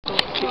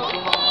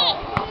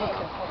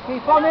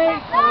Keep on it!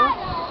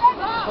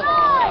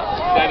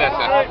 Stay there,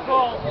 sir.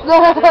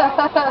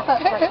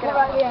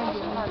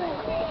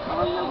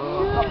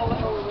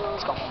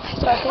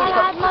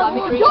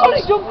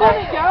 Johnny, jump on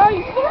it,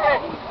 guys!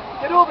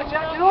 Get over,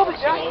 Jack, get over,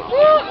 Jack!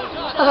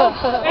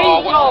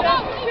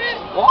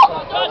 What?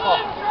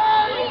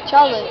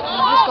 Charlie, you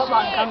just got that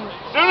on camera.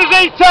 As soon as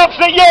he taps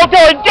it, you're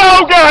going,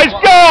 go guys,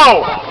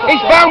 go! He's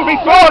bound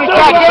before, he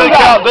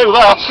can't do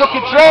that. Took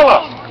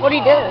controller. What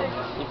did he do?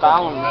 He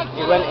bound,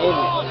 he went in,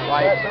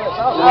 like,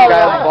 the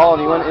guy had the ball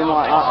and he went in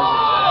like that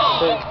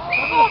as a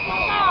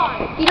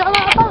You don't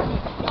like a bound?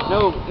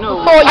 No.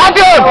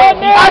 Adam!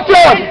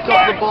 He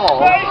got the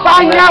ball.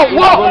 Find out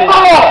what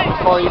for!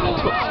 Before he even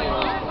touched it.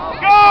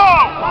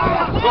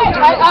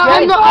 I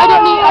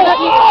don't need.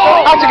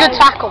 That's a good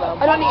tackle though.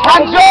 I don't need.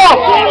 Hands up!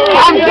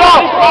 Hands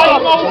up!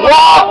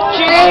 Watch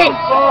it!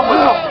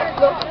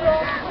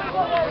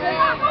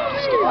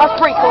 That's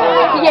pretty cool.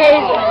 Yeah,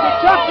 it is.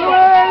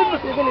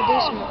 You're gonna do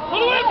something.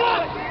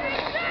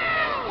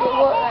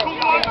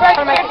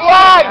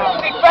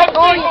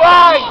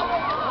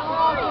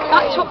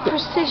 That took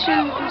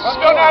precision. I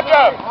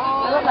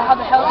don't know how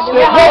the hell to do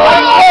it.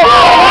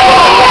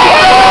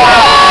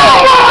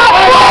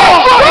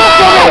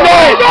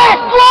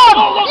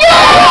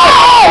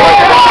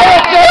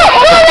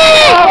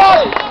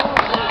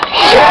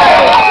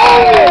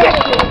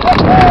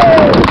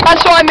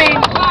 That's what I mean.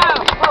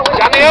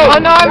 I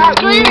know, I'm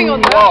screaming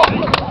on that.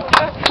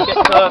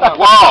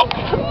 What?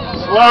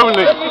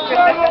 Slowly.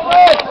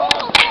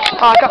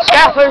 Oh, I got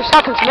scared. I thought it was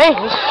happening to me.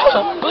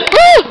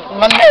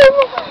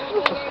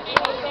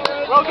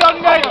 Well done,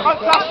 mate.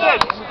 Fantastic.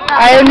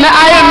 I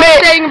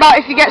admit Saying about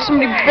if you get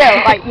somebody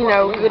built, like, you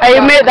know. I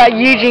admit that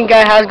Eugene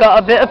guy has got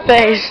a bit of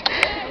pace.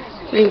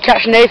 You can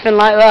catch Nathan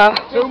like that.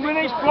 2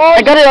 minutes, boys.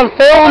 I got it on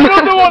film.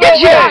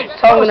 Did you?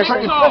 So I'm gonna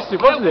say. Impressive,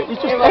 wasn't it? You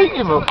just ate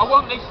him up.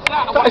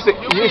 That is it.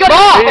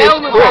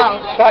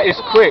 That is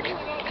quick,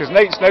 because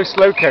Nate's no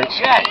slow coach.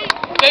 Yes.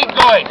 Keep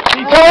going.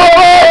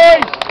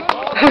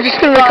 I'm just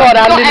gonna record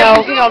Andy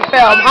now. Everything on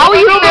film. How are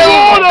you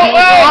filming?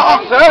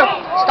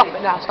 Stop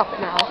it now. Stop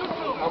it now.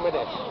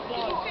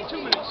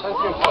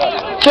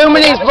 2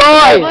 minutes,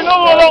 boys.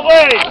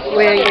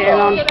 We're getting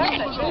on.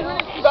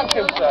 Thank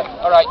you, sir.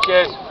 All right,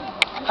 cheers.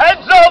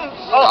 Heads on!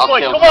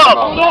 Otley, come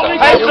on!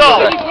 Heads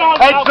on!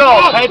 Heads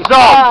on! Heads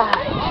on!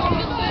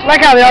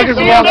 Like how they all just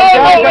walk.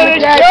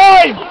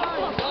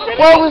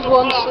 Well, we've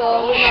won,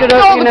 so. Shut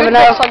up, you never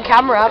know. On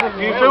camera, haven't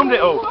you? You filmed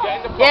it all?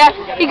 Yeah,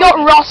 you got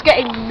Ross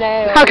getting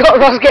nailed. I got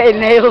Ross getting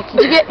nailed.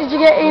 Did you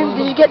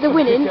get the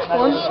winning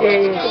one?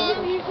 Yeah.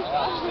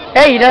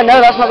 Hey, you don't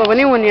know, that's not the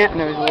winning one yet.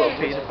 No, he's a little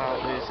peed about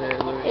this,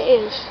 Lewis. It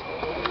is.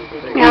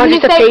 Yeah,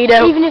 just a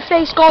pedo. Even if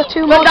they score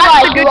 2 more But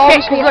that's tries, a good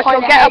kick, because look,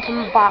 you'll get up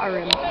and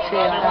batter him.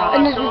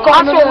 And we've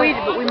got That's what we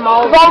did, but we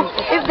mauled Well,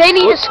 him. if they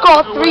need to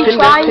score 3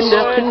 tries,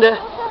 Pinder.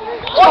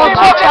 score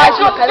 2 tries,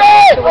 look at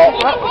that.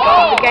 We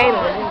got the game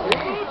then.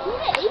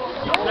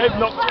 They've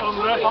knocked it on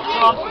the ref.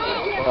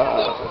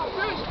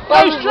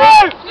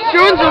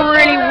 Struan's a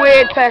really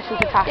weird person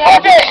to tackle. His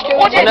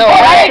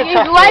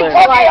legs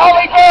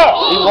like...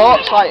 He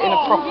walks like in a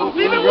proper,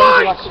 he runs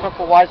in like a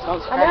proper wide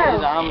stance, his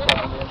arms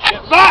out.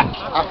 Get back!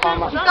 I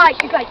found that.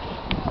 He's like...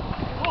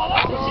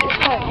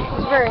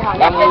 It's very hard.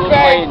 When we were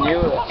playing you.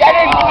 Get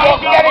him!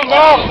 Get him!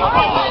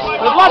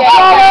 Good luck,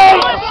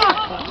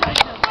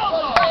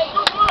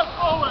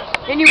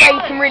 The only way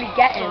you can really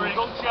get him.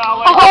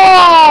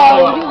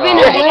 Oh! You've been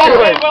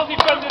away. Well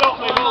defended,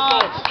 Otley.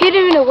 Get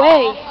him in a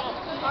way.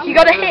 You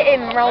gotta hit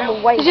him around the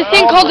waist. There's a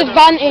thing called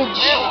advantage.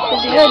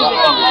 Has you heard of it?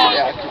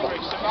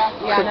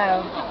 Yeah, I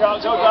know. Go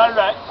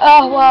direct.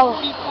 Oh, well.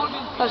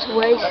 That's a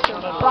waste.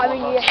 But I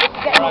mean, you have to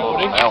get him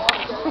on.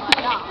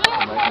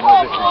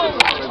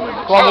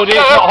 Come on, Woody,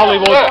 it's not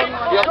Hollywood.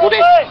 Yeah, Woody.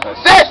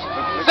 Sit!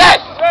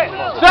 Sit!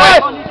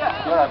 Sit!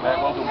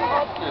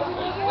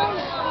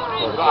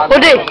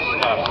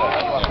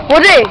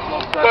 Woody!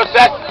 Go,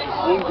 Seth.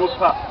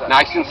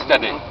 Nice and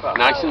steady.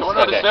 Nice and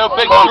steady. Still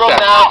big drum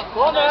now.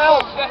 Go on now.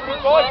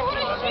 Go,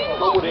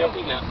 Woody.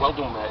 Well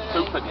done, mate.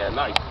 Super, yeah,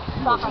 nice.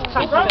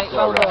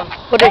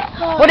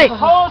 Woody!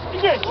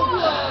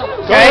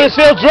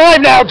 Hudersfield,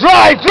 drive now.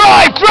 Drive!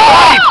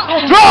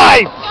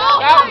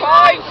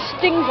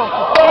 Stings like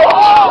a...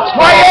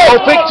 Play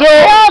it! Picked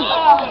up!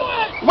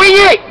 Wing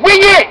it!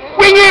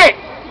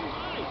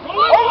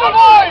 Over the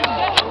line!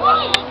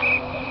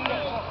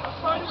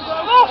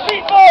 Off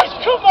it, boys!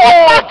 Come on!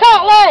 Back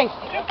out, Lee!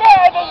 You're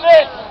better than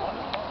this!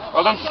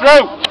 Well done,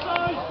 through!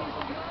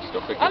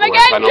 And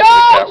again,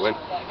 George!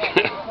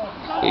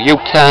 You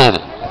can.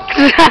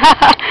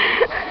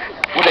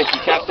 Woody, you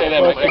can't stay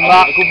there, mate.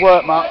 Good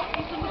work, Matt.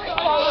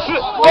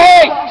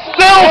 Hey!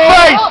 Still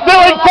pace!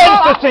 Still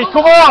intensity!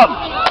 Come on!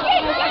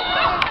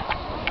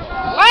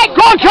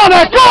 Go on,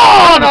 Connor! Go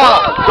on!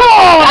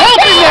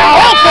 Help him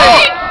now! Help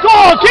him! Go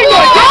on! Keep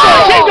going!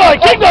 Keep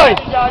it going!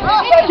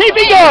 Keep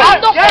it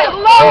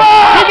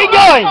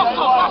going!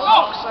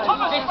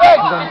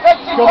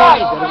 Go on.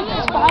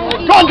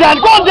 Go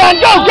on,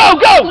 Dan, go,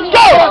 go!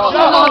 Go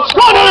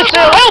on,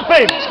 Huddersfield, help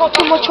him! He's got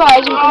 2 more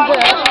tries and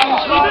convert.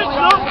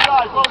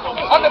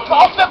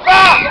 Off the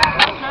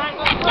back!